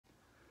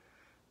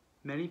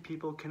Many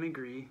people can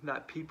agree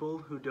that people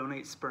who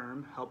donate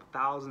sperm help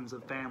thousands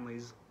of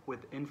families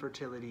with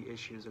infertility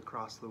issues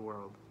across the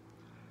world.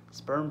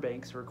 Sperm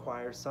banks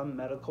require some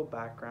medical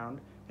background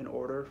in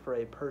order for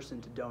a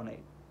person to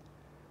donate.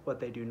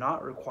 What they do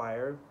not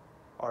require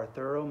are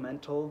thorough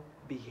mental,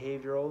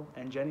 behavioral,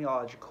 and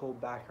genealogical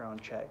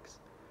background checks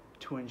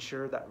to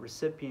ensure that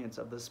recipients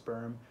of the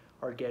sperm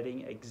are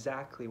getting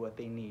exactly what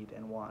they need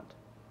and want.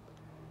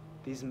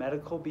 These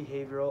medical,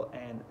 behavioral,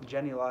 and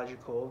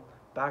genealogical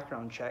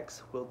background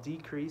checks will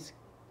decrease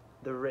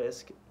the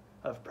risk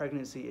of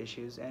pregnancy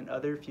issues and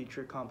other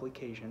future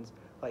complications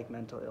like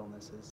mental illnesses.